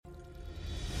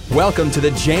Welcome to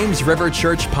the James River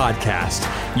Church podcast.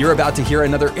 You're about to hear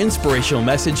another inspirational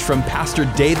message from Pastor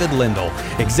David Lindell,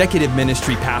 Executive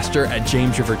Ministry Pastor at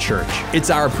James River Church. It's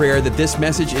our prayer that this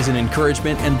message is an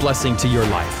encouragement and blessing to your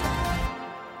life.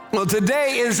 Well,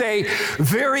 today is a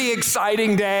very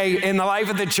exciting day in the life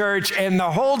of the church, and the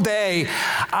whole day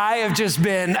I have just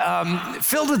been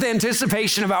filled with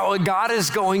anticipation about what God is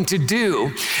going to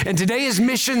do. And today is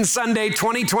Mission Sunday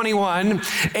 2021,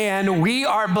 and we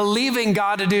are believing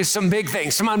God to do some big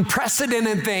things, some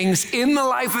unprecedented things in the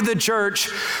life of the church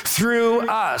through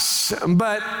us.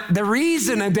 But the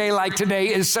reason a day like today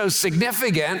is so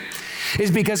significant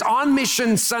is because on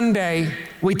Mission Sunday,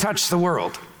 we touch the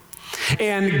world.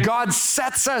 And God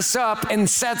sets us up and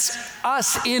sets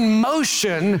us in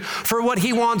motion for what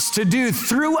he wants to do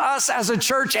through us as a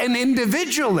church and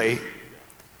individually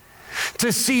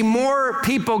to see more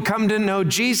people come to know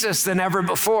Jesus than ever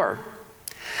before.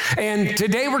 And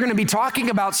today we're going to be talking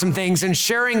about some things and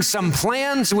sharing some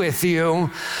plans with you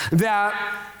that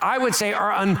I would say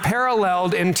are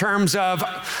unparalleled in terms of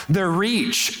the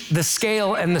reach, the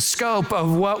scale, and the scope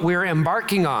of what we're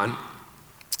embarking on.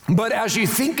 But as you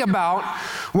think about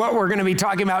what we're going to be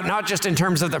talking about, not just in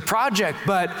terms of the project,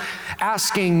 but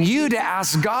asking you to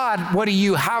ask God, what do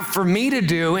you have for me to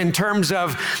do in terms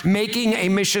of making a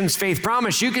missions faith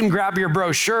promise? You can grab your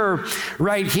brochure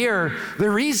right here.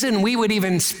 The reason we would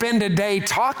even spend a day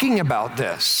talking about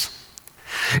this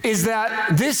is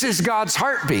that this is God's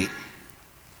heartbeat.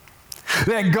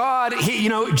 That God,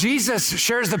 Jesus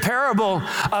shares the parable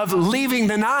of leaving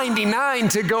the 99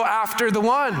 to go after the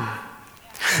one.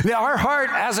 That our heart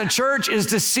as a church is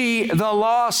to see the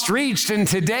lost reached, and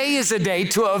today is a day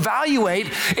to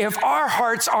evaluate if our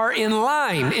hearts are in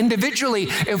line individually,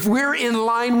 if we're in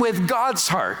line with God's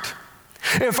heart,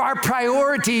 if our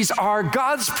priorities are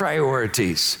God's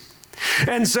priorities.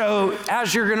 And so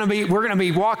as we're going to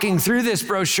be walking through this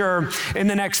brochure in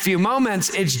the next few moments,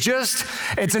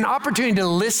 it's an opportunity to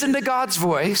listen to God's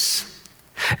voice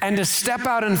and to step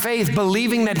out in faith,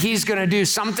 believing that he's going to do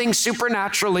something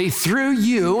supernaturally through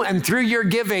you and through your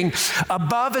giving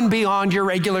above and beyond your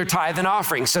regular tithe and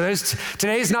offering. So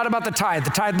today is not about the tithe. The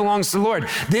tithe belongs to the Lord.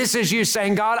 This is you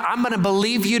saying, God, I'm going to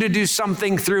believe you to do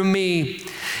something through me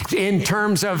in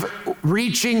terms of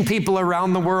reaching people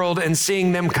around the world and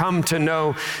seeing them come to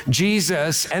know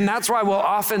Jesus. And that's why we'll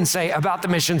often say about the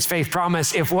Missions Faith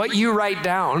Promise, if what you write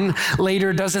down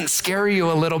later doesn't scare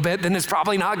you a little bit, then it's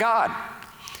probably not God.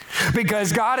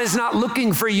 Because God is not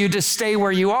looking for you to stay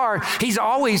where you are. He's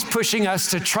always pushing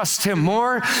us to trust him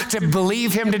more, to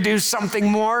believe him to do something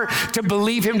more, to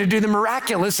believe him to do the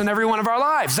miraculous in every one of our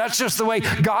lives. That's just the way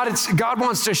God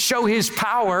wants to show his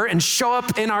power and show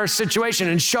up in our situation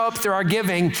and show up through our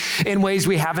giving in ways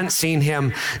we haven't seen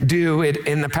him do it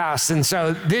in the past. And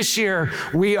so this year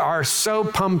we are so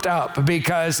pumped up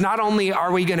because not only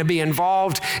are we going to be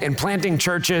involved in planting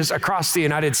churches across the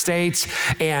United States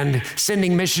and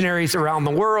sending missionaries around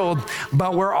the world,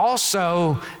 but we're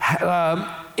also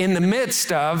in the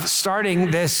midst of starting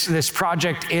this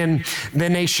project in the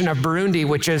nation of Burundi,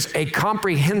 which is a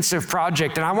comprehensive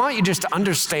project. And I want you just to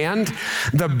understand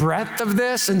the breadth of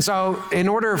this. And so in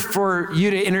order for you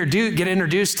to get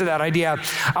introduced to that idea,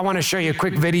 I want to show you a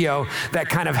quick video that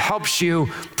kind of helps you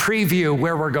preview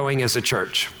where we're going as a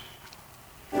church.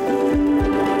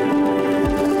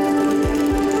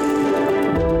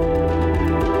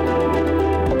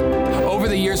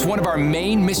 One of our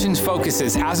main missions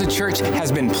focuses as a church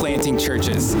has been planting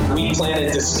churches. We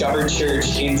planted Discover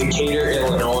Church in Decatur,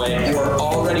 Illinois. We're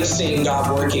already seeing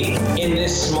God working. In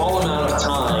this small amount of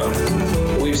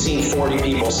time, we've seen 40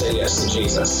 people say yes to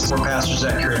Jesus. We're pastors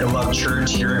at Creative Love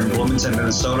Church here in Bloomington,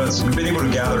 Minnesota. So we've been able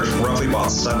to gather roughly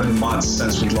about 7 months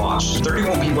since we launched.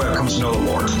 31 people have come to know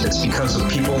the Lord. It's because of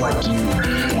people like you,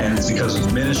 and it's because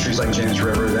of ministries like James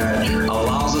River that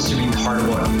allows us to be part of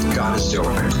what God is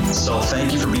doing. So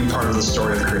thank you for being part of the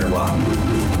story of Creative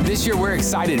Love. This year we're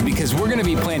excited because we're going to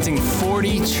be planting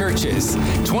 40 churches.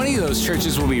 20 of those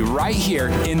churches will be right here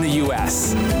in the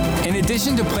U.S. In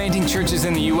addition to planting churches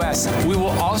in the U.S., we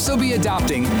will also be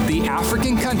adopting the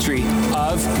African country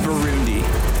of Burundi.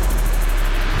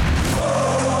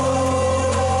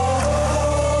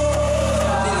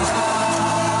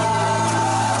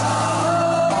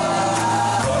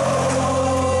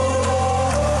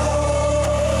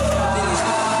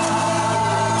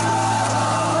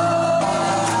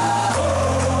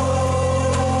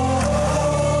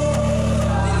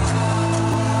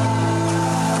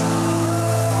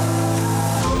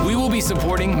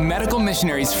 Supporting medical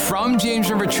missionaries from James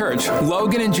River Church,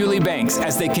 Logan and Julie Banks,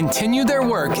 as they continue their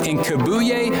work in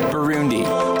Kibuye,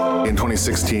 Burundi. In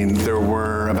 2016, there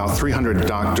were about 300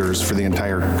 doctors for the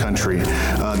entire country.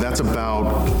 That's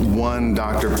about one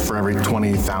doctor for every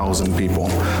 20,000 people.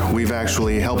 We've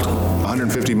actually helped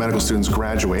 150 medical students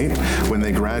graduate. When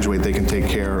they graduate, they can take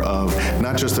care of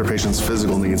not just their patients'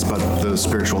 physical needs, but the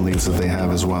spiritual needs that they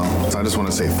have as well. So I just want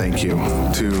to say thank you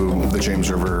to the James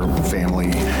River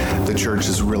family. The church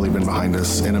has really been behind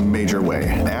us in a major way.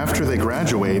 After they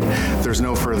graduate, there's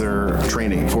no further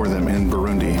training for them in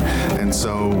Burundi. And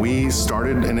so we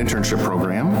started an internship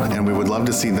program, and we would love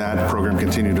to see that program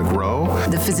continue to grow.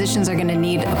 The physicians are going to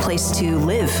need a place to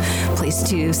live, a place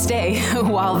to stay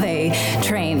while they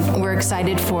train. We're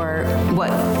excited for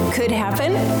what could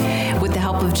happen with the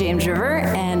help of James River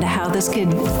and how this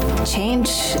could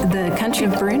change the country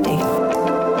of Burundi.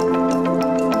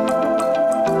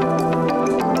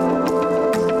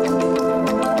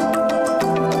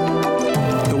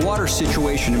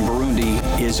 Situation in Burundi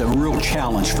is a real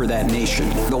challenge for that nation.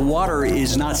 The water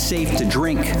is not safe to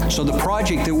drink, so the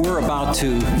project that we're about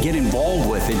to get involved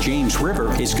with at James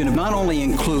River is going to not only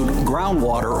include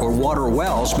groundwater or water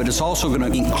wells, but it's also going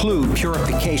to include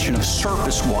purification of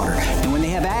surface water. And when they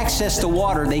have access to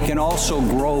water, they can also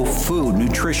grow food,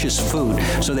 nutritious food,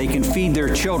 so they can feed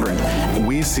their children.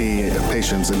 We see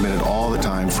patients admitted all the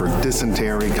time for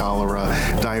dysentery, cholera,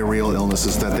 diarrheal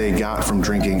illnesses that they got from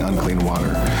drinking unclean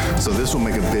water. So this will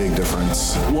make a big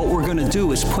difference. What we're going to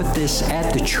do is put this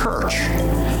at the church,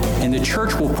 and the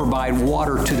church will provide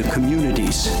water to the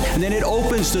communities. And then it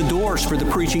opens the doors for the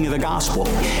preaching of the gospel.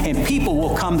 And people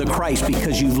will come to Christ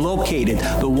because you've located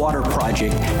the water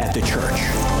project at the church.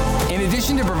 In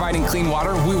addition to providing clean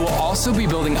water, we will also be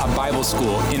building a Bible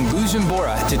school in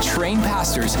Bujumbura to train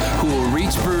pastors who will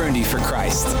reach Burundi for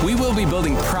Christ. We will be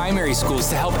building primary schools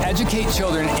to help educate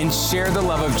children and share the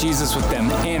love of Jesus with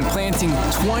them, and planting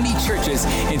 20 churches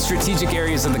in strategic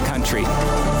areas of the country.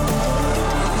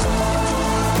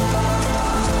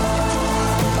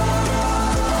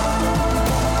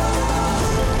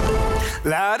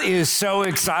 That is so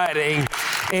exciting.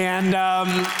 And,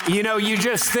 you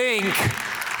just think,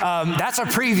 that's a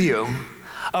preview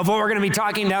of what we're going to be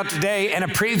talking about today, and a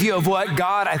preview of what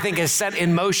God, I think, has set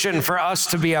in motion for us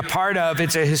to be a part of.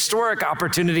 It's a historic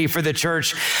opportunity for the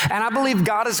church. And I believe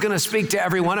God is going to speak to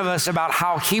every one of us about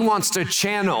how he wants to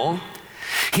channel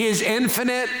his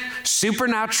infinite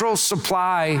supernatural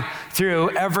supply through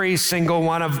every single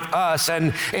one of us.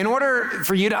 And in order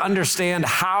for you to understand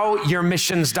how your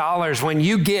missions dollars, when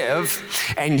you give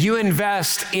and you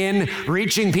invest in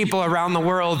reaching people around the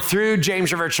world through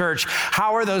James River Church,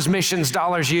 how are those missions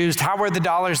dollars used? How were the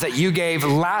dollars that you gave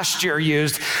last year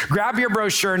used? Grab your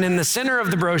brochure, and in the center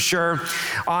of the brochure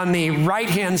on the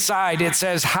right-hand side, it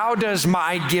says, "How does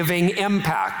my giving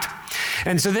impact?"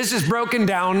 And so this is broken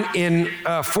down in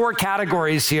 4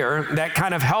 categories here that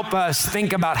kind of help us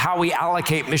think about how we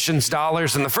allocate missions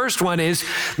dollars. And the first one is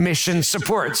mission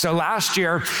support. So last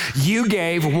year, you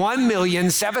gave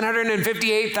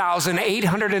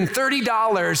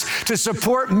 $1,758,830 to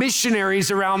support missionaries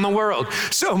around the world.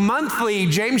 So monthly,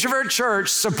 James River Church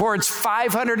supports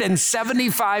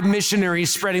 575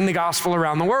 missionaries spreading the gospel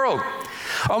around the world.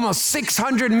 Almost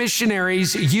 600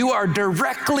 missionaries you are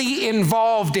directly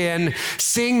involved in,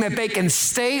 seeing that they can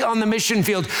stay on the mission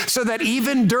field, so that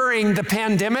even during the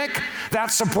pandemic,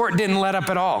 that support didn't let up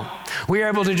at all. We were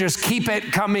able to just keep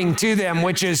it coming to them,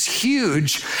 which is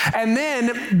huge. And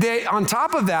then on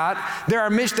top of that, there are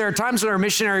times when our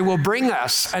missionary will bring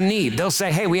us a need. They'll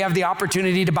say, "Hey, we have the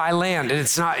opportunity to buy land, and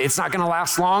it's not going to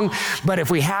last long, but if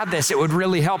we had this, it would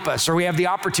really help us." Or we have the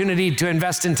opportunity to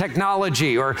invest in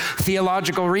technology or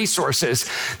theological resources.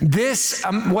 This,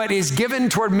 what is given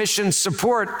toward mission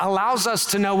support, allows us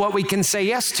to know what we can say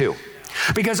yes to.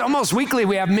 Because almost weekly,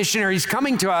 we have missionaries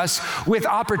coming to us with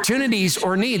opportunities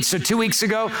or needs. So 2 weeks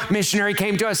ago, a missionary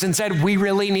came to us and said, "We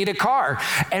really need a car."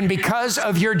 And because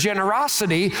of your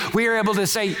generosity, we were able to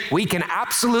say, "We can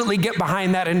absolutely get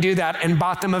behind that and do that," and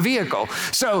bought them a vehicle.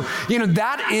 So,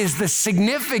 that is the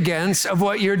significance of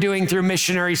what you're doing through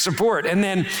missionary support. And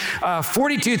then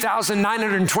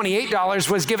 $42,928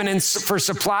 was given for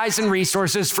supplies and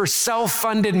resources for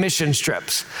self-funded mission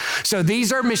trips. So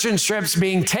these are mission trips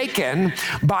being taken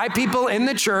by people in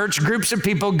the church, groups of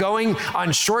people going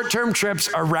on short-term trips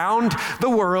around the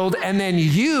world, and then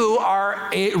you are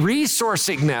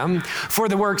resourcing them for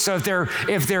the work. So if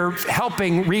they're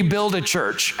helping rebuild a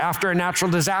church after a natural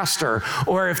disaster,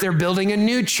 or if they're building a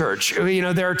new church,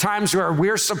 there are times where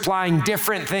we're supplying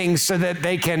different things so that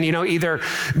they can, either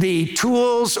the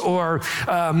tools or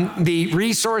the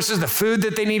resources, the food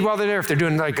that they need while they're there. If they're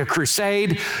doing like a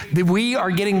crusade, we are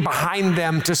getting behind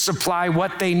them to supply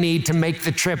what they need to make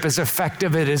the trip as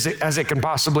effective as it can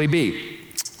possibly be.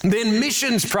 Then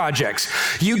missions projects.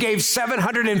 You gave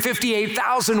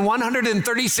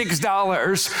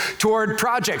 $758,136 toward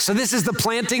projects. So this is the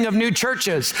planting of new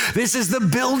churches. This is the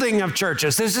building of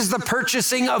churches. This is the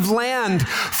purchasing of land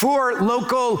for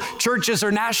local churches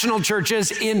or national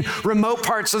churches in remote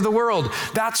parts of the world.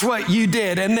 That's what you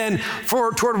did. And then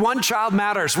toward One Child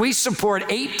Matters, we support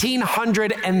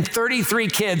 1,833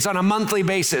 kids on a monthly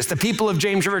basis, the people of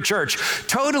James River Church,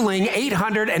 totaling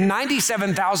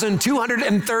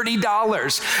 $897,230.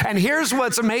 And here's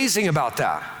what's amazing about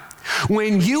that.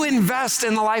 When you invest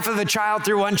in the life of a child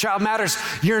through One Child Matters,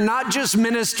 you're not just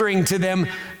ministering to them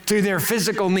through their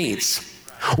physical needs.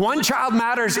 One Child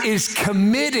Matters is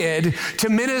committed to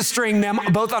ministering them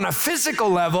both on a physical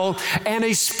level and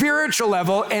a spiritual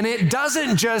level, and it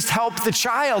doesn't just help the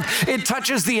child, it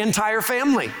touches the entire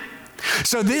family.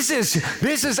 So this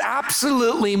is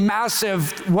absolutely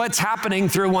massive what's happening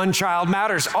through One Child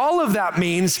Matters. All of that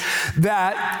means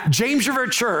that James River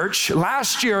Church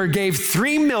last year gave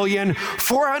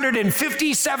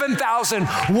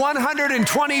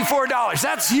 $3,457,124.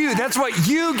 That's you. That's what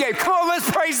you gave. Come on, let's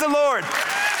praise the Lord.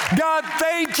 God,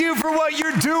 thank you for what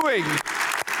you're doing.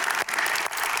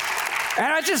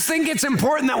 And I just think it's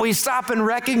important that we stop and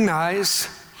recognize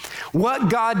what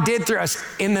God did through us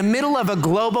in the middle of a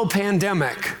global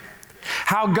pandemic,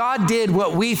 how God did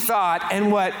what we thought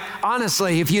and what,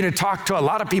 honestly, if you'd have talked to a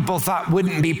lot of people thought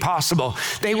wouldn't be possible,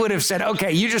 they would have said,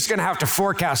 okay, you're just gonna have to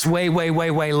forecast way, way,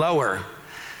 way, way lower.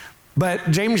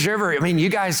 But James River, you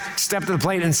guys stepped to the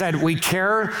plate and said, we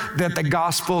care that the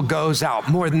gospel goes out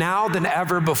more now than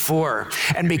ever before.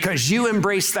 And because you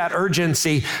embraced that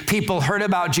urgency, people heard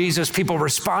about Jesus, people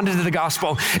responded to the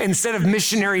gospel. Instead of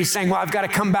missionaries saying, well, I've got to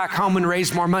come back home and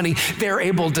raise more money, they're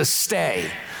able to stay.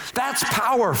 That's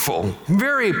powerful,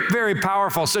 very, very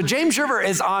powerful. So James River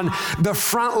is on the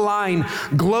front line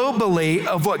globally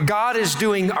of what God is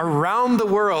doing around the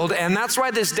world, and that's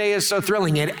why this day is so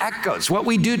thrilling. It echoes. What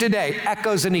we do today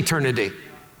echoes in eternity.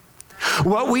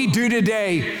 What we do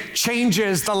today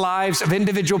changes the lives of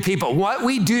individual people. What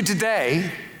we do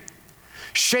today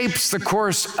shapes the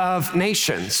course of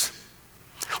nations.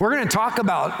 We're going to talk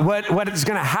about what is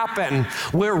going to happen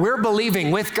where we're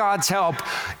believing with God's help,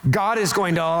 God is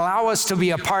going to allow us to be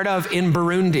a part of in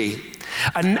Burundi,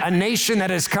 a nation that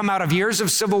has come out of years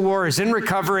of civil war, is in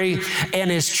recovery,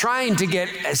 and is trying to get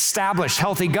established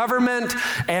healthy government,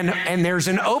 and there's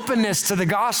an openness to the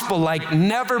gospel like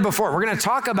never before. We're going to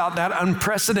talk about that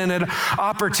unprecedented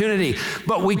opportunity,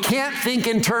 but we can't think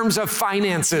in terms of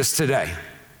finances today.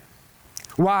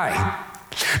 Why?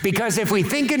 Because if we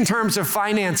think in terms of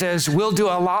finances, we'll do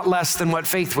a lot less than what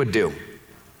faith would do.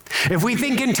 If we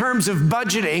think in terms of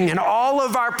budgeting and all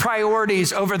of our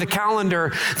priorities over the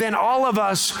calendar, then all of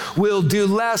us will do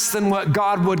less than what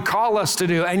God would call us to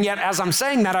do. And yet, as I'm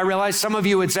saying that, I realize some of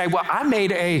you would say, well, I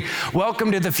made a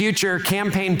Welcome to the Future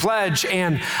campaign pledge,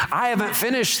 and I haven't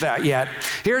finished that yet.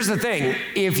 Here's the thing.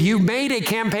 If you made a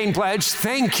campaign pledge,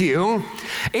 thank you,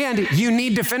 and you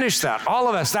need to finish that. All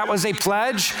of us, that was a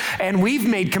pledge, and we've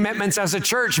made commitments as a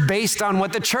church based on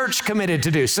what the church committed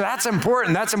to do. So that's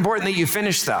important. That's important that you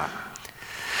finish that.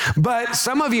 But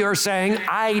some of you are saying,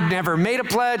 I never made a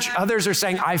pledge. Others are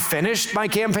saying, I finished my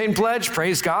campaign pledge.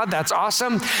 Praise God, that's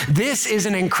awesome. This is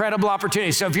an incredible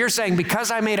opportunity. So if you're saying, because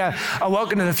I made a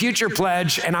Welcome to the Future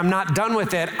pledge and I'm not done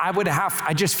with it, I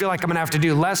just feel like I'm gonna have to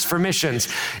do less for missions.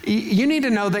 You need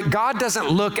to know that God doesn't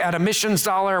look at a missions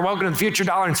dollar or Welcome to the Future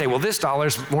dollar and say, well, this dollar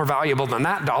is more valuable than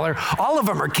that dollar. All of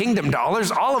them are kingdom dollars.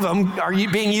 All of them are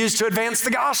being used to advance the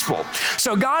gospel.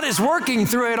 So God is working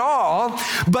through it all,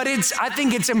 but I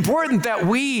think it's important that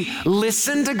we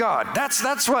listen to God.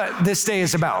 That's what this day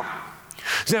is about.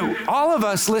 So all of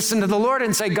us listen to the Lord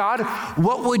and say, God,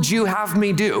 what would you have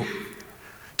me do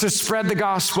to spread the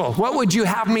gospel? What would you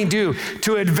have me do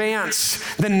to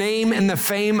advance the name and the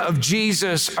fame of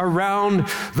Jesus around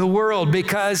the world?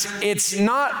 Because it's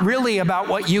not really about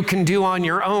what you can do on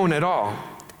your own at all.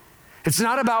 It's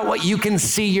not about what you can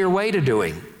see your way to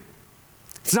doing.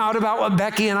 It's not about what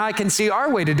Becky and I can see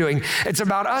our way to doing. It's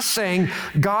about us saying,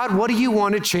 God, what do you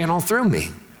want to channel through me?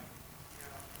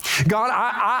 God,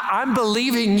 I'm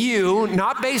believing you,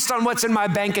 not based on what's in my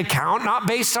bank account, not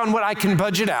based on what I can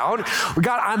budget out.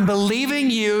 God, I'm believing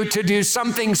you to do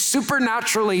something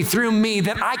supernaturally through me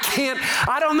that I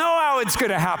don't know how it's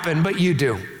going to happen, but you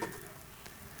do.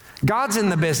 God's in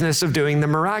the business of doing the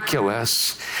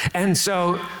miraculous. And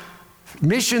so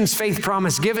missions, faith,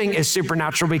 promise, giving is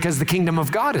supernatural because the kingdom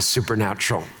of God is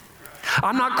supernatural.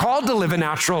 I'm not called to live a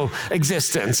natural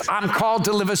existence. I'm called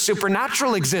to live a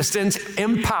supernatural existence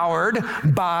empowered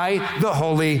by the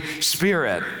Holy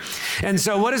Spirit. And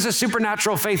so what does a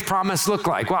supernatural faith promise look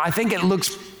like? Well, I think it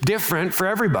looks different for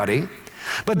everybody.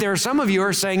 But there are some of you who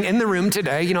are saying in the room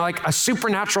today, like a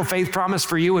supernatural faith promise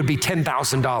for you would be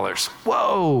 $10,000.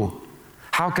 Whoa,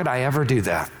 how could I ever do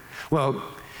that? Well,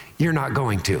 you're not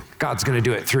going to. God's going to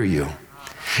do it through you.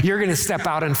 You're going to step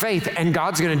out in faith, and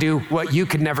God's going to do what you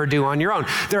could never do on your own.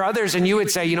 There are others, and you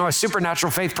would say, a supernatural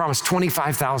faith promise,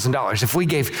 $25,000. If we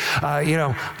gave,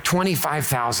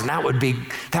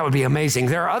 $25,000, that would be amazing.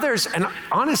 There are others, and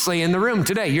honestly, in the room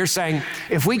today, you're saying,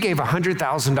 if we gave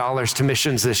 $100,000 to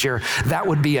missions this year, that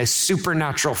would be a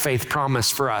supernatural faith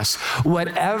promise for us.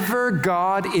 Whatever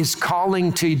God is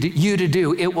calling you to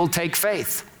do, it will take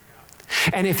faith.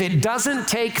 And if it doesn't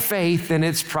take faith, then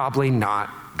it's probably not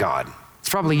God. It's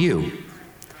probably you.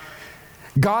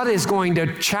 God is going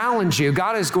to challenge you.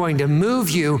 God is going to move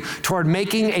you toward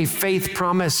making a faith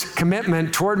promise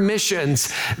commitment toward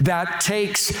missions that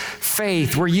takes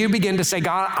faith, where you begin to say,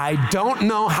 God, I don't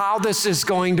know how this is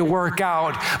going to work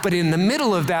out, but in the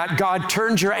middle of that, God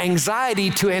turns your anxiety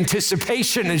to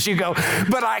anticipation as you go,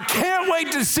 but I can't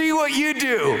wait to see what you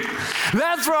do.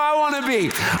 That's where I want to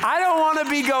be. I don't want to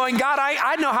be going, God,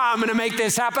 I know how I'm going to make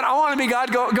this happen. I want to be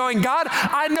going, God,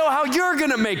 I know how you're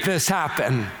going to make this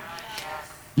happen.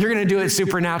 You're going to do it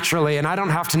supernaturally, and I don't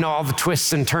have to know all the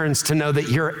twists and turns to know that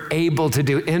you're able to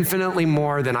do infinitely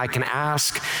more than I can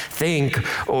ask, think,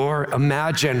 or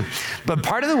imagine. But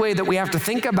part of the way that we have to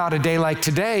think about a day like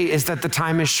today is that the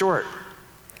time is short,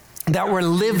 that we're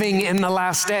living in the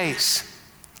last days.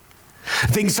 I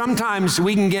think sometimes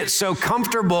we can get so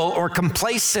comfortable or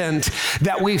complacent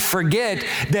that we forget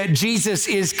that Jesus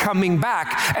is coming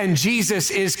back and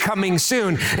Jesus is coming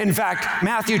soon. In fact,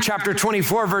 Matthew chapter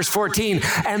 24, verse 14,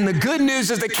 and the good news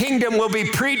of the kingdom will be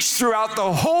preached throughout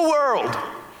the whole world,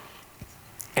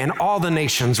 and all the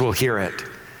nations will hear it.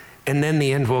 And then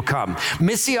the end will come.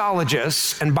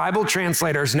 Missiologists and Bible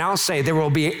translators now say there will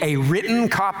be a written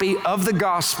copy of the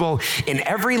gospel in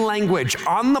every language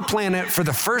on the planet for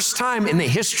the first time in the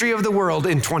history of the world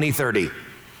in 2030.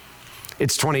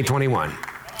 It's 2021,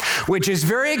 which is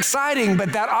very exciting,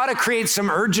 but that ought to create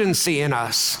some urgency in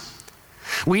us.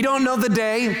 We don't know the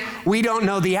day, we don't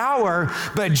know the hour,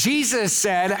 but Jesus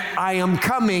said, I am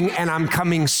coming and I'm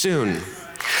coming soon.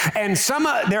 And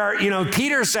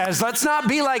Peter says, let's not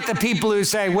be like the people who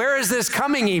say, where is this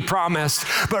coming he promised?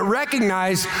 But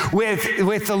recognize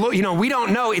with the Lord, we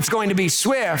don't know, it's going to be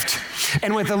swift.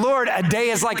 And with the Lord, a day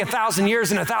is like 1,000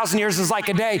 years and 1,000 years is like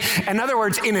a day. In other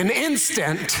words, in an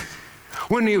instant,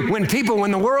 when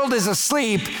the world is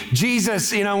asleep,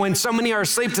 Jesus, when so many are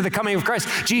asleep to the coming of Christ,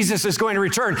 Jesus is going to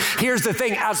return. Here's the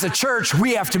thing, as the church,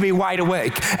 we have to be wide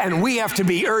awake and we have to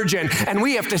be urgent and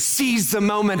we have to seize the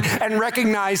moment and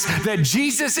recognize that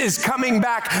Jesus is coming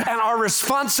back, and our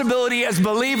responsibility as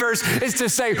believers is to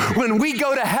say, when we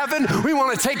go to heaven, we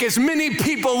want to take as many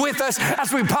people with us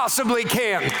as we possibly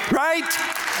can, right?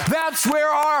 That's where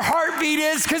our heartbeat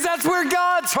is, because that's where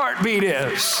God's heartbeat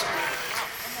is.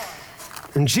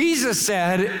 And Jesus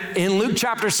said in Luke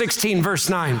chapter 16, verse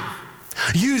 9,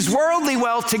 use worldly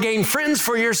wealth to gain friends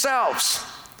for yourselves,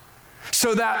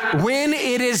 so that when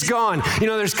it is gone,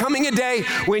 there's coming a day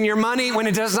when your money, when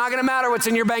it does not going to matter what's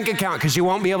in your bank account, because you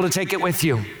won't be able to take it with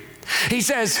you. He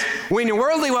says, when your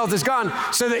worldly wealth is gone,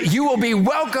 so that you will be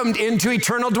welcomed into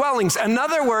eternal dwellings. In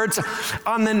other words,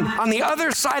 on the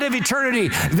other side of eternity,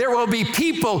 there will be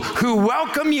people who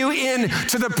welcome you in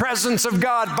to the presence of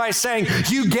God by saying,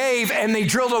 you gave, and they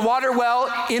drilled a water well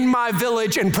in my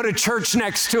village and put a church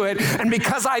next to it. And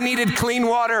because I needed clean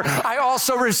water, I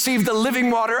also received the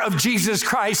living water of Jesus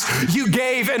Christ. You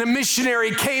gave, and a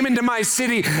missionary came into my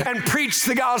city and preached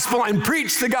the gospel.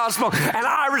 And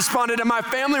I responded, and my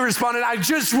family responded, I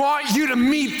just want you to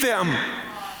meet them.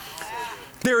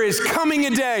 There is coming a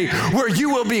day where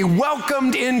you will be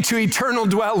welcomed into eternal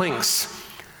dwellings.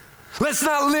 Let's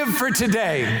not live for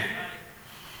today.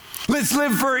 Let's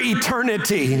live for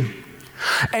eternity.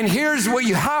 And here's what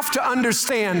you have to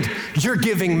understand, your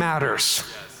giving matters.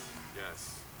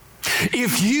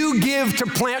 If you give to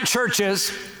plant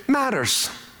churches,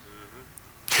 matters.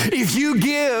 If you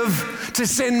give to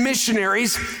send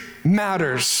missionaries,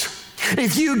 matters.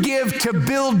 If you give to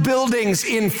build buildings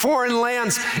in foreign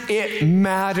lands, it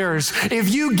matters.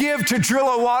 If you give to drill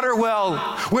a water well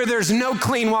where there's no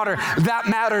clean water, that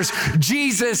matters.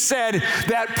 Jesus said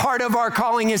that part of our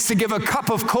calling is to give a cup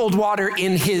of cold water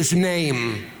in his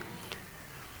name.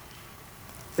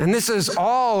 And this is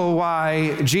all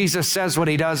why Jesus says what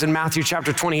he does in Matthew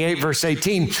chapter 28, verse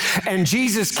 18. And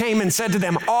Jesus came and said to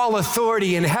them, all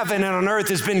authority in heaven and on earth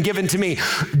has been given to me.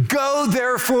 Go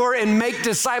therefore and make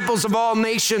disciples of all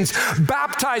nations,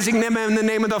 baptizing them in the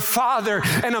name of the Father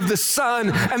and of the Son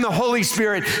and the Holy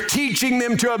Spirit, teaching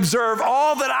them to observe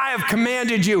all that I have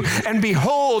commanded you. And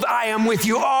behold, I am with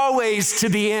you always to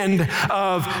the end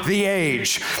of the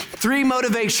age. 3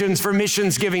 motivations for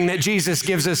missions giving that Jesus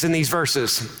gives us in these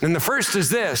verses. And the first is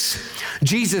this: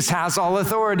 Jesus has all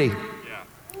authority.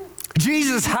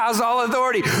 Jesus has all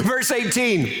authority. Verse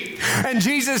 18, and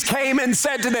Jesus came and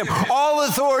said to them, all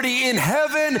authority in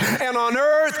heaven and on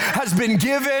earth has been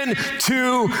given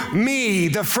to me.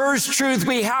 The first truth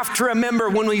we have to remember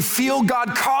when we feel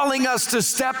God calling us to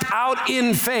step out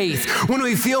in faith, when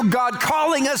we feel God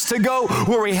calling us to go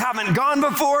where we haven't gone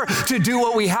before, to do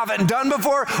what we haven't done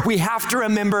before, we have to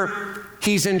remember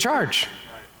He's in charge.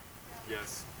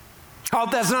 I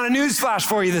hope that's not a news flash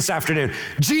for you this afternoon.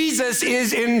 Jesus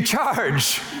is in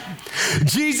charge.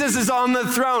 Jesus is on the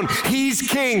throne. He's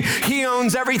king. He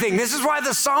owns everything. This is why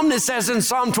the psalmist says in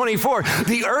Psalm 24,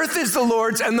 the earth is the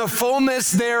Lord's and the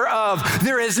fullness thereof.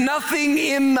 There is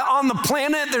nothing on the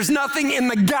planet, there's nothing in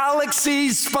the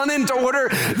galaxies spun into order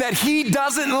that he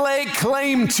doesn't lay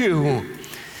claim to.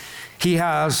 He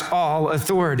has all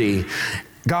authority.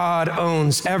 God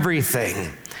owns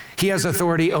everything. He has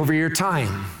authority over your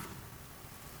time.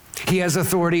 He has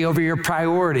authority over your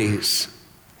priorities.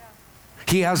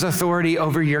 He has authority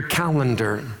over your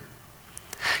calendar.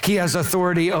 He has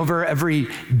authority over every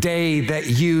day that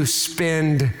you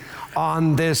spend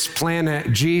on this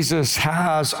planet. Jesus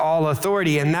has all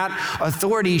authority, and that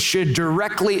authority should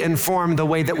directly inform the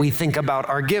way that we think about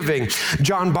our giving.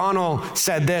 John Bonnell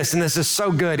said this, and this is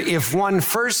so good: if one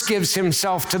first gives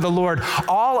himself to the Lord,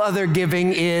 all other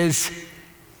giving is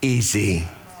easy.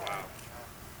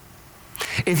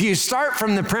 If you start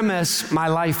from the premise, my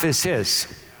life is His,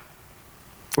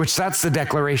 which that's the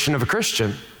declaration of a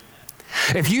Christian.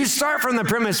 If you start from the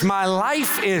premise, my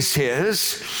life is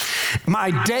His,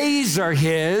 my days are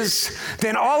His,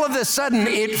 then all of a sudden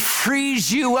it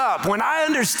frees you up. When I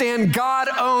understand God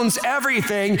owns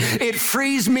everything, it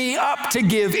frees me up to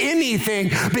give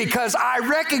anything because I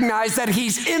recognize that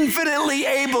He's infinitely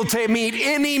able to meet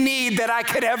any need that I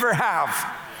could ever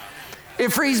have.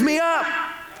 It frees me up.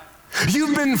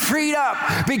 You've been freed up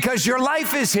because your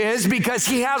life is His, because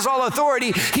He has all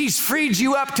authority. He's freed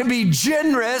you up to be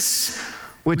generous,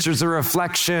 which is a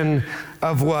reflection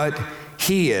of what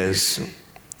He is.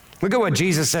 Look at what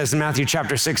Jesus says in Matthew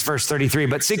chapter 6, verse 33.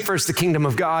 But seek first the kingdom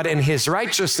of God and His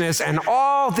righteousness, and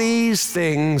all these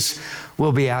things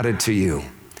will be added to you.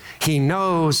 He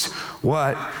knows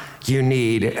what you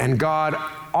need, and God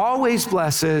always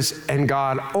blesses, and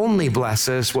God only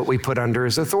blesses what we put under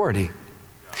His authority.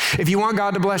 If you want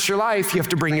God to bless your life, you have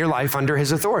to bring your life under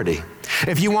His authority.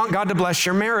 If you want God to bless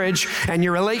your marriage and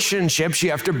your relationships,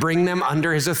 you have to bring them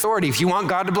under His authority. If you want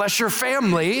God to bless your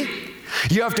family,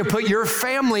 you have to put your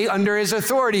family under His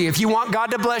authority. If you want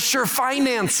God to bless your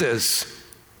finances,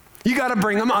 you got to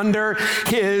bring them under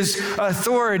His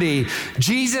authority.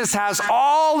 Jesus has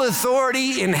all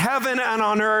authority in heaven and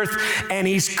on earth, and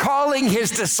He's calling His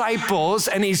disciples,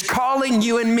 and He's calling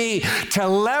you and me to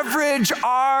leverage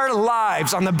our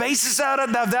lives on the basis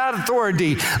of that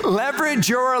authority. Leverage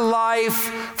your life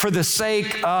for the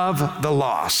sake of the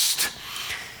lost.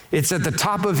 It's at the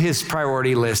top of His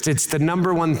priority list. It's the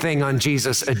number one thing on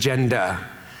Jesus' agenda.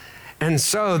 And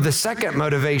so the second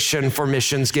motivation for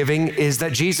missions giving is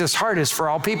that Jesus' heart is for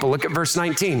all people. Look at verse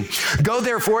 19. Go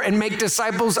therefore and make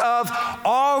disciples of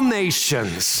all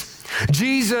nations.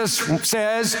 Jesus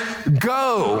says,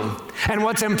 go. And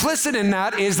what's implicit in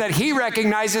that is that He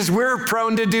recognizes we're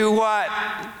prone to do what?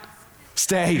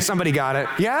 Stay. Somebody got it.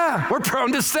 Yeah, we're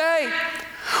prone to stay.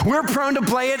 We're prone to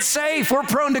play it safe. We're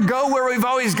prone to go where we've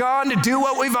always gone, to do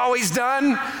what we've always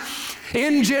done.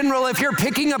 In general, if you're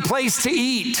picking a place to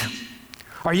eat,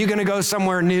 are you going to go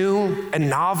somewhere new and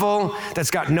novel that's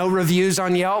got no reviews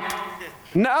on Yelp?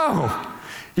 No.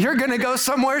 You're going to go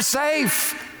somewhere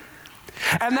safe.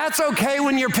 And that's okay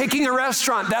when you're picking a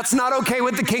restaurant. That's not okay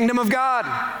with the kingdom of God.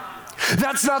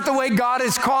 That's not the way God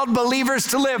has called believers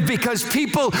to live, because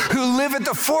people who live at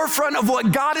the forefront of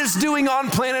what God is doing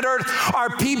on planet Earth are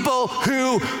people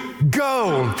who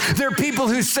go. They're people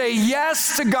who say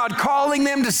yes to God calling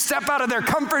them to step out of their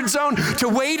comfort zone, to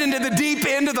wade into the deep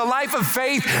end of the life of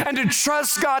faith, and to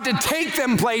trust God to take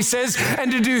them places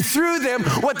and to do through them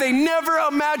what they never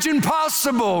imagined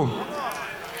possible.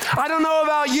 I don't know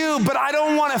about you, but I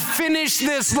don't want to finish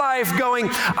this life going,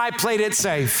 I played it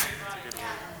safe.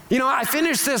 You know, I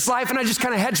finished this life and I just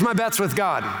kind of hedged my bets with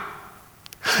God.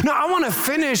 Now, I want to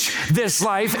finish this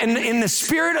life and in the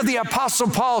spirit of the Apostle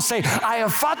Paul say, I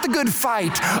have fought the good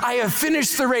fight. I have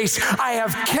finished the race. I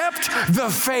have kept the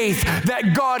faith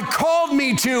that God called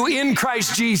me to in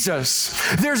Christ Jesus.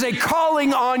 There's a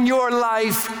calling on your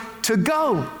life to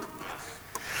go.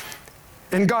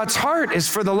 And God's heart is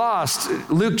for the lost.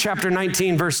 Luke chapter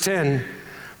 19, verse 10.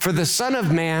 For the Son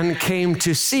of Man came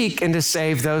to seek and to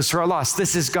save those who are lost.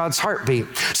 This is God's heartbeat.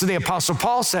 So the Apostle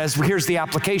Paul says, well, here's the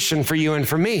application for you and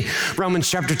for me. Romans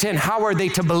chapter 10, how are they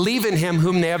to believe in him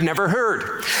whom they have never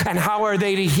heard? And how are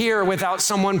they to hear without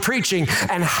someone preaching?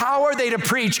 And how are they to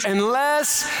preach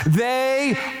unless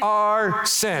they are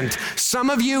sent? Some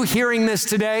of you hearing this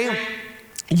today,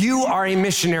 you are a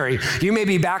missionary. You may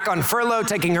be back on furlough,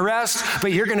 taking a rest,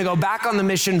 but you're going to go back on the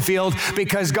mission field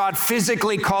because God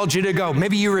physically called you to go.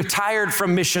 Maybe you retired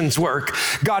from missions work.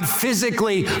 God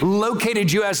physically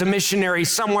located you as a missionary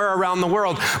somewhere around the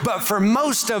world. But for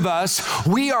most of us,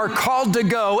 we are called to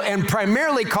go, and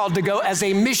primarily called to go as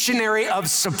a missionary of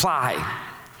supply.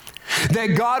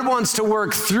 That God wants to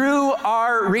work through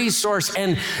our resource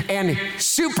and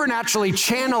supernaturally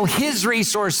channel his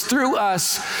resource through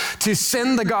us to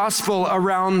send the gospel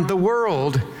around the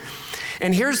world.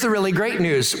 And here's the really great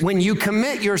news. When you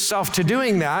commit yourself to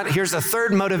doing that, here's the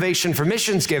third motivation for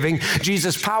missions giving.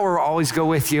 Jesus' power will always go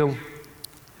with you.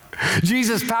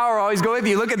 Jesus' power will always go with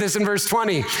you. Look at this in verse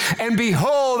 20. And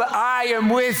behold, I am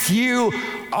with you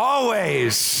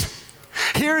always.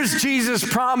 Here's Jesus'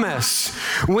 promise.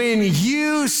 When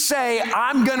you say,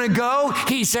 I'm going to go,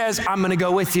 he says, I'm going to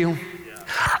go with you.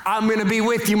 I'm going to be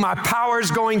with you. My power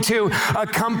is going to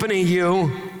accompany you.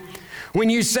 When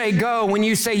you say go, when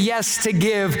you say yes to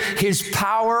give, his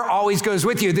power always goes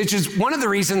with you. This is one of the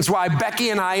reasons why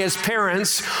Becky and I as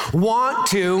parents want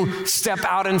to step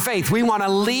out in faith. We want to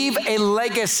leave a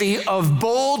legacy of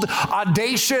bold,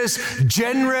 audacious,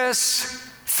 generous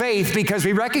faith, because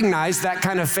we recognize that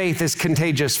kind of faith is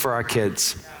contagious for our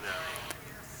kids.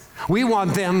 We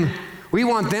want them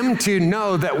to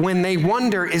know that when they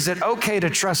wonder, is it okay to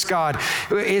trust God?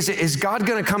 Is God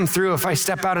going to come through if I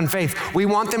step out in faith? We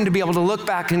want them to be able to look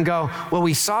back and go, well,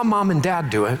 we saw mom and dad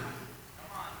do it.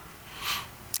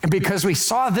 And because we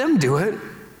saw them do it,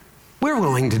 we're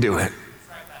willing to do it.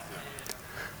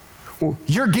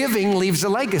 Your giving leaves a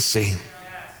legacy.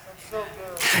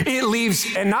 It leaves,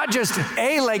 and not just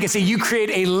a legacy, you create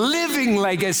a living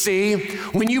legacy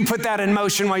when you put that in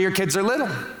motion while your kids are little.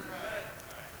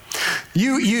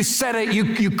 You set it,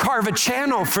 you carve a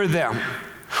channel for them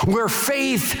where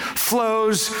faith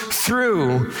flows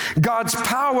through. God's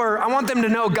power, I want them to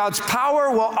know God's power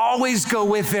will always go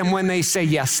with them when they say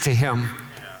yes to him.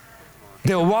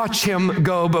 They'll watch him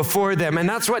go before them. And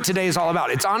that's what today is all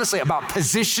about. It's honestly about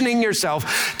positioning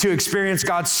yourself to experience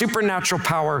God's supernatural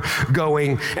power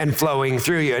going and flowing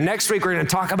through you. And next week, we're going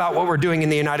to talk about what we're doing in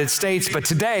the United States. But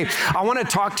today, I want to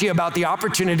talk to you about the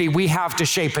opportunity we have to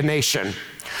shape a nation.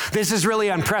 This is really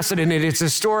unprecedented. It's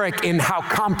historic in how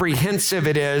comprehensive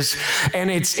it is.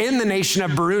 And it's in the nation of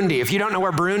Burundi. If you don't know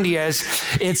where Burundi is,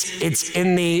 it's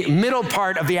in the middle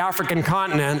part of the African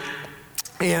continent.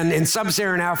 And in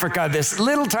sub-Saharan Africa, this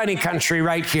little tiny country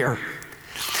right here.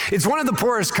 It's one of the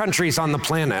poorest countries on the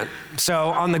planet. So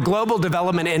on the Global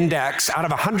Development Index, out of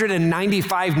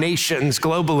 195 nations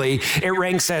globally, it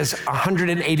ranks as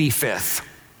 185th.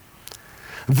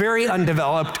 Very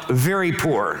undeveloped, very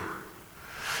poor.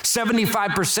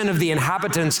 75% of the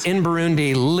inhabitants in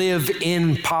Burundi live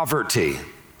in poverty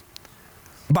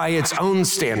by its own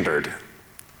standard.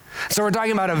 So we're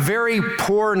talking about a very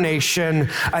poor nation,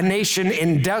 a nation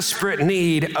in desperate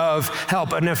need of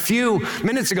help. And a few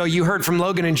minutes ago, you heard from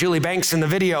Logan and Julie Banks in the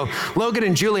video. Logan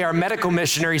and Julie are medical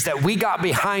missionaries that we got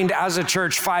behind as a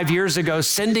church 5 years ago,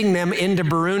 sending them into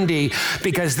Burundi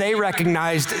because they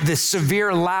recognized the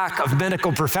severe lack of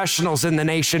medical professionals in the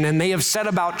nation. And they have set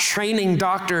about training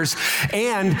doctors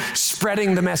and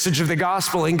spreading the message of the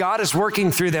gospel. And God is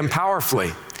working through them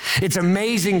powerfully. It's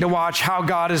amazing to watch how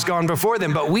God has gone before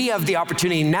them, but we have the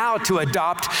opportunity now to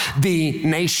adopt the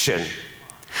nation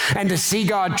and to see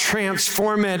God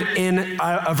transform it in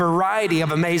a variety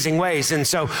of amazing ways. And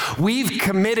so we've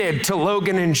committed to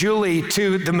Logan and Julie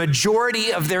to the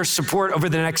majority of their support over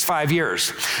the next 5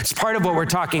 years. It's part of what we're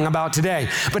talking about today,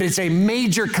 but it's a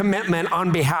major commitment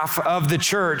on behalf of the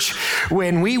church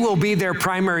when we will be their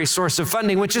primary source of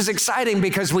funding, which is exciting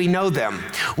because we know them.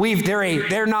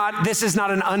 This is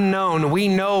not an unknown. We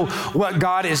know what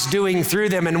God is doing through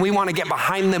them, and we want to get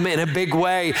behind them in a big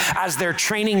way as they're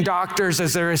training doctors,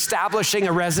 as they're They're establishing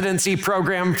a residency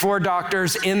program for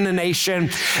doctors in the nation,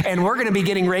 and we're going to be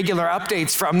getting regular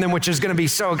updates from them, which is going to be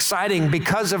so exciting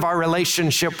because of our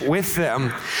relationship with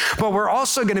them. But we're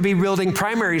also going to be building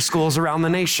primary schools around the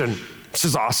nation. This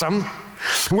is awesome.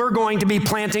 We're going to be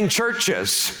planting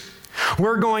churches.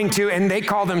 We're going to, and they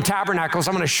call them tabernacles.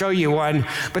 I'm going to show you one,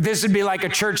 but this would be like a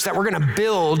church that we're going to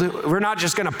build. We're not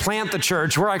just going to plant the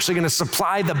church. We're actually going to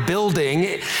supply the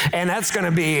building, and that's going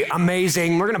to be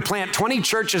amazing. We're going to plant 20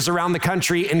 churches around the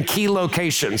country in key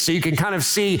locations, so you can kind of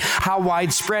see how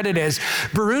widespread it is.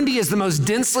 Burundi is the most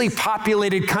densely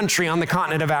populated country on the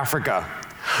continent of Africa.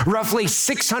 Roughly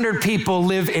 600 people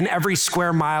live in every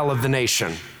square mile of the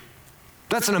nation.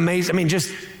 That's an amazing, just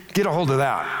get a hold of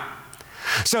that.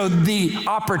 So the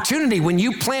opportunity when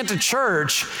you plant a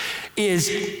church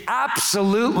is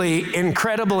absolutely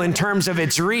incredible in terms of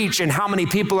its reach and how many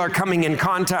people are coming in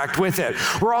contact with it.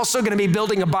 We're also going to be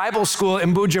building a Bible school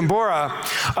in Bujumbura,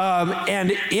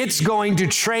 and it's going to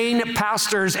train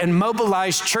pastors and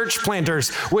mobilize church planters,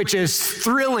 which is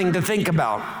thrilling to think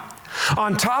about.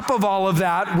 On top of all of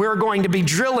that, we're going to be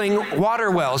drilling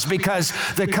water wells because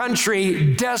the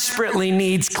country desperately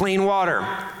needs clean water.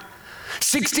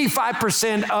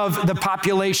 65% of the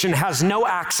population has no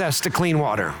access to clean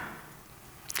water.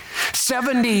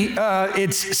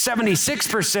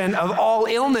 76% of all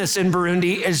illness in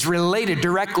Burundi is related,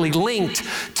 directly linked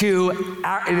to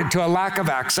a lack of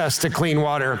access to clean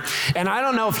water. And I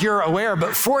don't know if you're aware,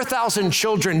 but 4,000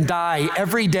 children die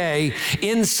every day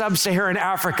in sub-Saharan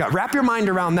Africa. Wrap your mind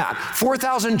around that.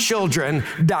 4,000 children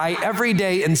die every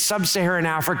day in sub-Saharan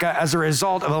Africa as a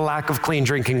result of a lack of clean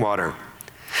drinking water.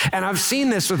 And I've seen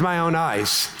this with my own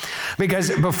eyes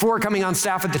because before coming on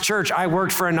staff at the church, I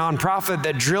worked for a nonprofit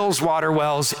that drills water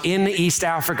wells in East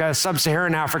Africa,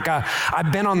 sub-Saharan Africa.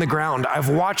 I've been on the ground. I've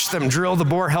watched them drill the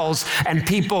boreholes, and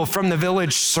people from the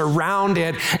village surround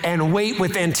it and wait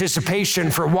with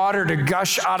anticipation for water to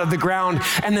gush out of the ground.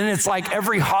 And then it's like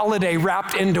every holiday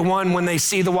wrapped into one when they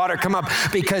see the water come up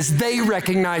because they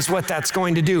recognize what that's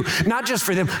going to do, not just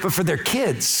for them, but for their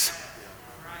kids.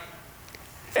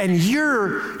 And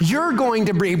you're going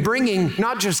to be bringing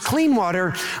not just clean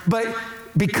water, but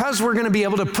because we're going to be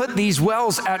able to put these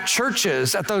wells at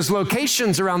churches, at those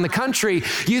locations around the country,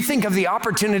 you think of the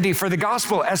opportunity for the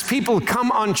gospel as people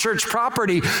come on church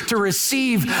property to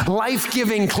receive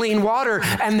life-giving clean water,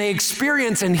 and they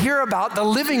experience and hear about the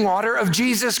living water of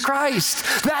Jesus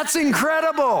Christ. That's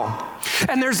incredible.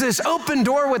 And there's this open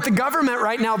door with the government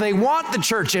right now. They want the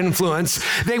church influence.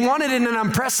 They want it in an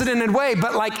unprecedented way,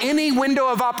 but like any window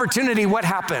of opportunity, what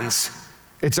happens?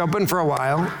 It's open for a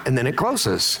while, and then it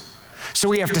closes. So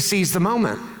we have to seize the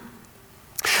moment.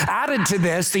 Added to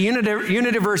this, the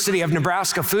University of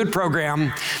Nebraska food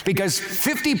program, because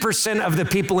 50% of the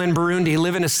people in Burundi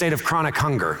live in a state of chronic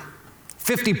hunger.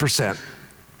 50%.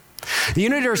 The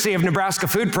University of Nebraska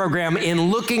food program, in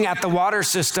looking at the water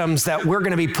systems that we're going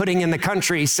to be putting in the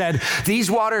country, said these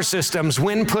water systems,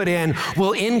 when put in,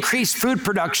 will increase food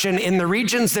production in the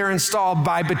regions they're installed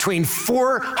by between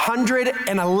 400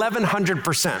 and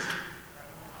 1,100%.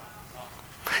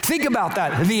 Think about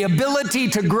that, the ability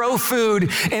to grow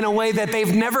food in a way that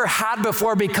they've never had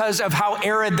before because of how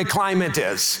arid the climate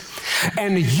is.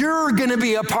 And you're going to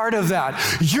be a part of that.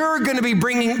 You're going to be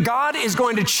God is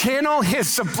going to channel his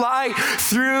supply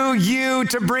through you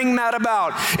to bring that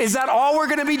about. Is that all we're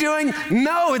going to be doing?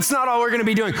 No, it's not all we're going to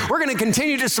be doing. We're going to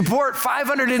continue to support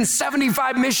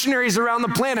 575 missionaries around the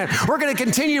planet. We're going to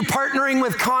continue partnering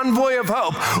with Convoy of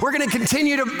Hope. We're going to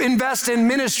continue to invest in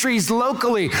ministries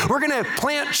locally. We're going to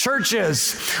plant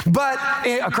churches, but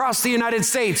across the United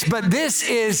States. But this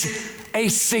is a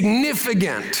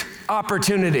significant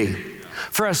opportunity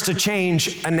for us to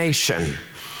change a nation.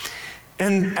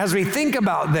 And as we think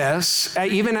about this, I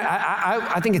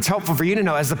think it's helpful for you to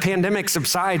know, as the pandemic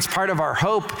subsides, part of our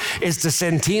hope is to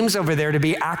send teams over there to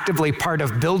be actively part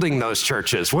of building those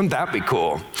churches. Wouldn't that be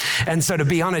cool? And so to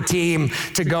be on a team,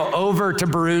 to go over to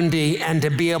Burundi and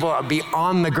to be able to be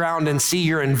on the ground and see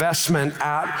your investment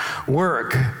at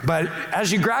work. But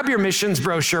as you grab your missions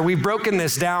brochure, we've broken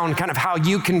this down, kind of how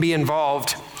you can be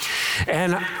involved.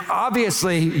 And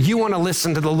obviously, you want to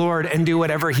listen to the Lord and do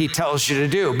whatever he tells you to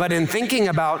do. But in thinking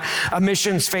about a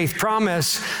missions faith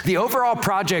promise, the overall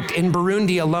project in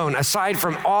Burundi alone, aside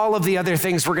from all of the other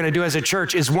things we're going to do as a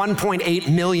church, is $1.8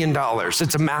 million.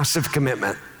 It's a massive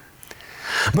commitment.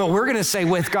 But we're going to say,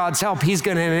 with God's help, he's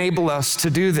going to enable us to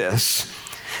do this.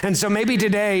 And so maybe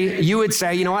today you would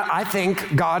say, you know what? I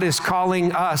think God is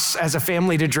calling us as a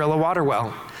family to drill a water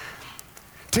well.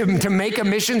 To make a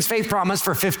missions faith promise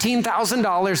for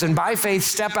 $15,000 and by faith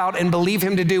step out and believe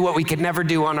him to do what we could never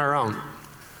do on our own.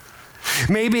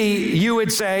 Maybe you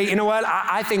would say, you know what,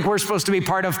 I think we're supposed to be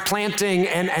part of planting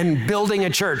and building a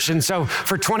church. And so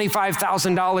for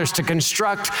 $25,000 to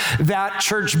construct that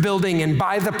church building and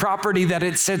buy the property that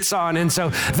it sits on. And so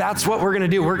that's what we're going to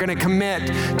do. We're going to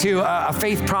commit to a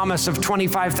faith promise of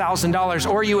 $25,000.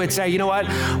 Or you would say, you know what,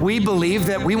 we believe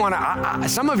that we want to,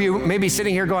 some of you may be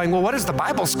sitting here going, well, what does the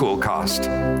Bible school cost?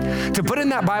 To put in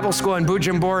that Bible school in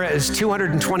Bujumbura is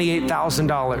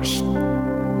 $228,000.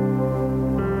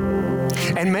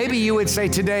 And maybe you would say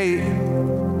today,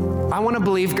 I want to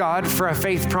believe God for a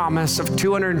faith promise of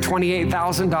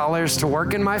 $228,000 to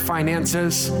work in my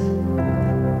finances,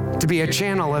 to be a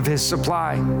channel of His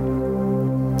supply.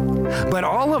 But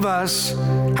all of us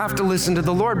have to listen to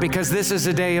the Lord, because this is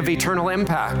a day of eternal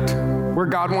impact where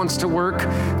God wants to work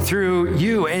through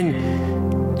you.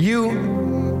 And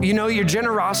you know, your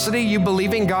generosity, you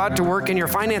believing God to work in your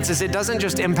finances, it doesn't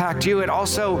just impact you, it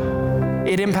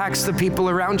impacts the people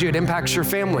around you. It impacts your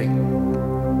family.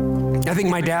 I think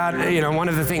my dad, one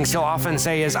of the things he'll often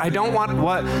say is, I don't want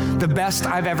what the best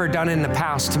I've ever done in the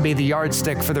past to be the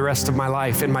yardstick for the rest of my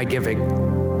life in my giving.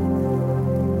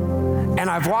 And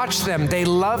I've watched them. They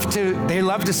love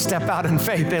to step out in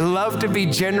faith. They love to be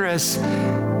generous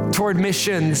toward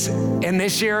missions. And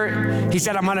this year, he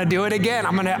said, I'm going to do it again.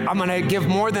 I'm going to give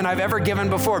more than I've ever given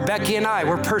before. Becky and I,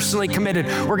 we're personally committed.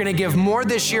 We're going to give more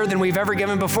this year than we've ever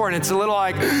given before. And it's a little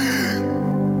like,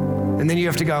 and then you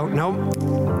have to go, no,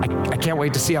 I can't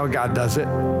wait to see how God does it.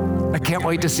 I can't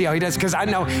wait to see how He does, because I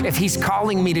know if He's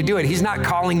calling me to do it, He's not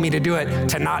calling me to do it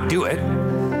to not do it.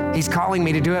 He's calling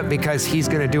me to do it because He's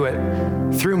going to do it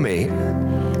through me.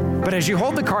 But as you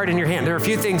hold the card in your hand, there are a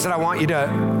few things that I want you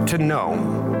to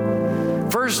know.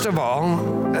 First of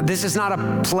all, this is not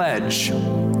a pledge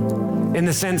in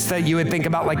the sense that you would think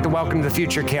about like the Welcome to the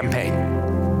Future campaign.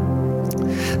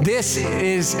 This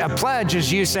is a pledge,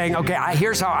 is you saying, okay,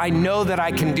 here's how I know that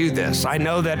I can do this. I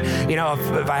know that,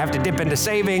 if I have to dip into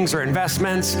savings or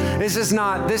investments, this is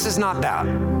not that.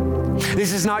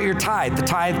 This is not your tithe. The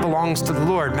tithe belongs to the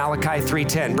Lord. Malachi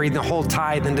 3:10, bring the whole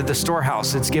tithe into the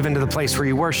storehouse. It's given to the place where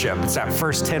you worship. It's that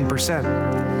first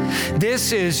 10%.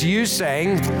 This is you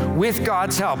saying, with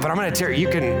God's help, and I'm going to tear, you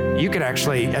can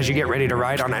actually, as you get ready to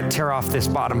write on it, tear off this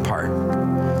bottom part.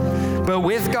 But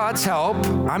with God's help,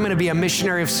 I'm going to be a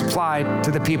missionary of supply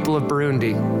to the people of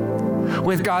Burundi.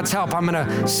 With God's help, I'm going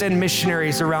to send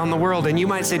missionaries around the world. And you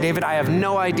might say, David, I have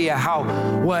no idea how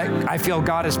what I feel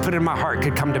God has put in my heart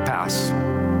could come to pass.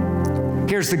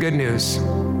 Here's the good news.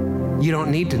 You don't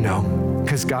need to know,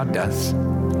 because God does.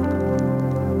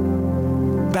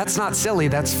 That's not silly,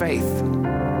 that's faith.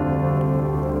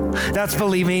 That's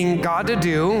believing God to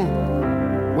do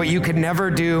what you could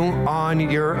never do on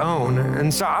your own.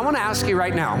 And so I want to ask you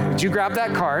right now, would you grab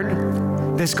that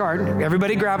card, this card?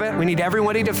 Everybody grab it. We need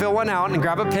everybody to fill one out and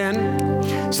grab a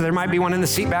pen. So there might be one in the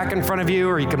seat back in front of you,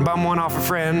 or you can bum one off a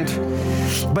friend.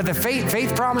 But the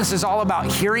faith promise is all about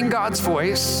hearing God's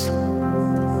voice,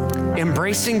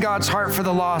 embracing God's heart for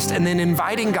the lost, and then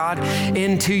inviting God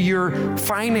into your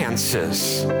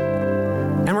finances.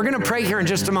 And we're going to pray here in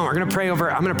just a moment. I'm going to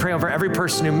pray over every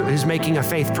person who's making a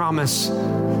faith promise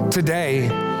today.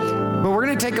 But we're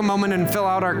going to take a moment and fill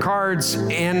out our cards.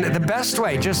 And the best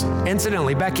way, just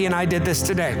incidentally, Becky and I did this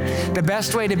today. The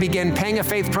best way to begin paying a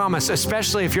faith promise,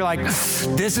 especially if you're like,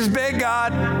 this is big,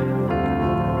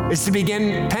 God, is to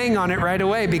begin paying on it right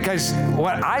away. Because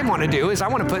what I want to do is I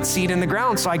want to put seed in the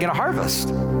ground so I get a harvest.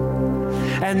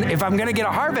 And if I'm going to get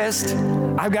a harvest,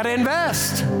 I've got to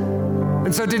invest.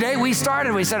 And so today we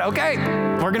said, okay,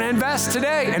 we're going to invest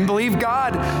today and believe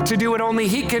God to do what only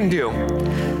He can do.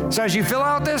 So as you fill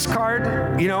out this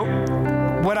card,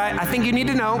 what I think you need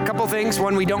to know, a couple things.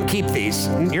 One, we don't keep these.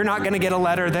 You're not going to get a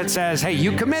letter that says, hey,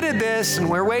 you committed this and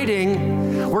we're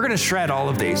waiting. We're going to shred all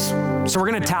of these. So we're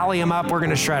going to tally them up. We're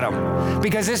going to shred them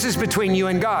because this is between you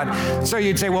and God. So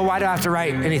you'd say, well, why do I have to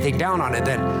write anything down on it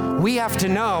then? We have to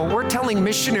know. We're telling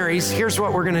missionaries, here's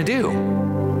what we're going to do.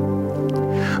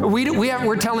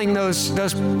 We're telling those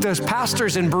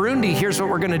pastors in Burundi, here's what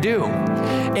we're going to do.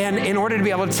 And in order to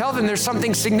be able to tell them, there's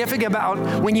something significant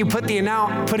about when you put the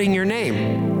amount, putting your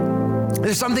name.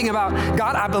 There's something about,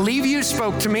 God, I believe you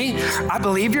spoke to me. I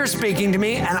believe you're speaking to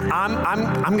me, and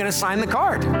I'm going to sign the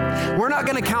card. We're not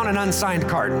going to count an unsigned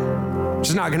card.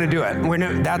 Just not going to do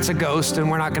it. That's a ghost, and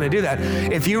we're not going to do that.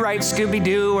 If you write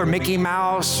Scooby-Doo or Mickey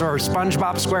Mouse or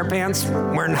SpongeBob SquarePants,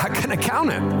 we're not going to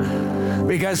count it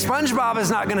because SpongeBob is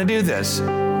not going to do this.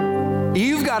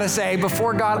 You've got to say,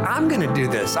 before God, I'm going to do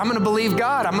this. I'm going to believe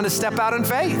God. I'm going to step out in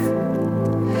faith.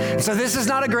 So this is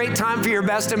not a great time for your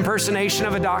best impersonation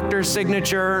of a doctor's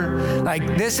signature.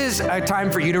 Like, this is a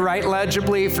time for you to write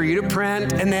legibly, for you to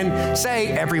print, and then say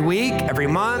every week, every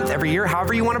month, every year,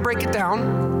 however you want to break it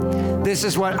down. This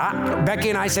is what Becky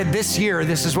and I said this year,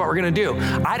 this is what we're going to do.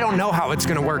 I don't know how it's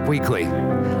going to work weekly.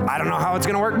 I don't know how it's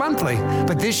going to work monthly.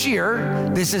 But this year,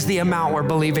 this is the amount we're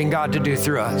believing God to do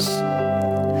through us.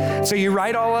 So you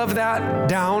write all of that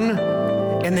down.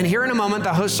 And then here in a moment,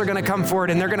 the hosts are going to come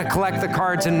forward and they're going to collect the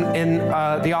cards in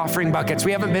the offering buckets.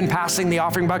 We haven't been passing the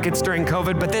offering buckets during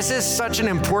COVID, but this is such an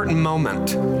important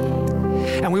moment.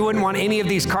 And we wouldn't want any of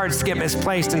these cards to get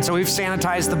misplaced. And so we've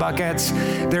sanitized the buckets.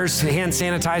 There's hand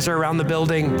sanitizer around the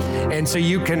building. And so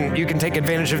you can take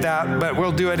advantage of that, but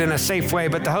we'll do it in a safe way.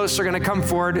 But the hosts are going to come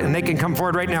forward, and they can come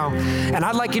forward right now. And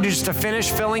I'd like you to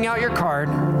finish filling out your card.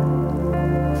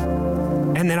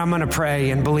 And then I'm going to pray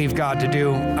and believe God to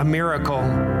do a miracle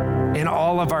in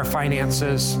all of our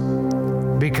finances,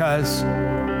 because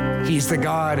He's the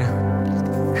God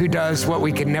who does what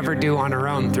we could never do on our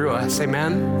own through us.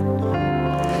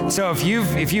 Amen? So if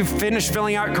you've finished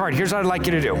filling out your card, here's what I'd like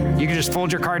you to do. You can just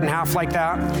fold your card in half like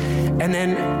that. And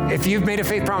then if you've made a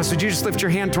faith promise, would you just lift your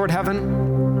hand toward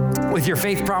heaven with your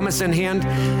faith promise in hand?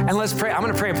 And let's pray. I'm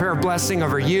going to pray a prayer of blessing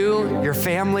over you, your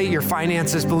family, your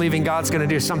finances, believing God's going to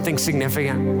do something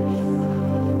significant.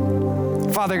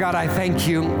 Father God, I thank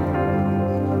you.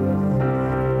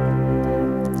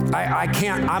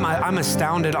 I'm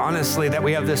astounded, honestly, that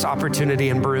we have this opportunity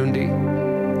in Burundi.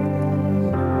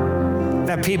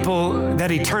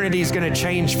 That eternity is going to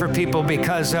change for people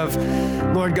because of,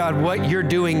 Lord God, what you're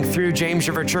doing through James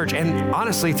River Church, and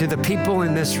honestly, through the people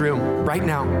in this room right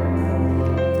now.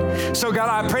 So God,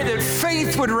 I pray that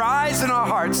faith would rise in our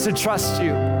hearts to trust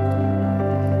you,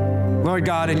 Lord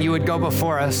God, and you would go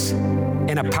before us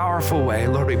in a powerful way.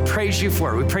 Lord, we praise you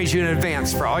for it. We praise you in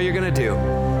advance for all you're going to do.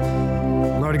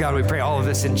 Lord God, we pray all of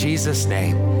this in Jesus'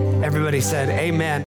 name. Everybody said, amen.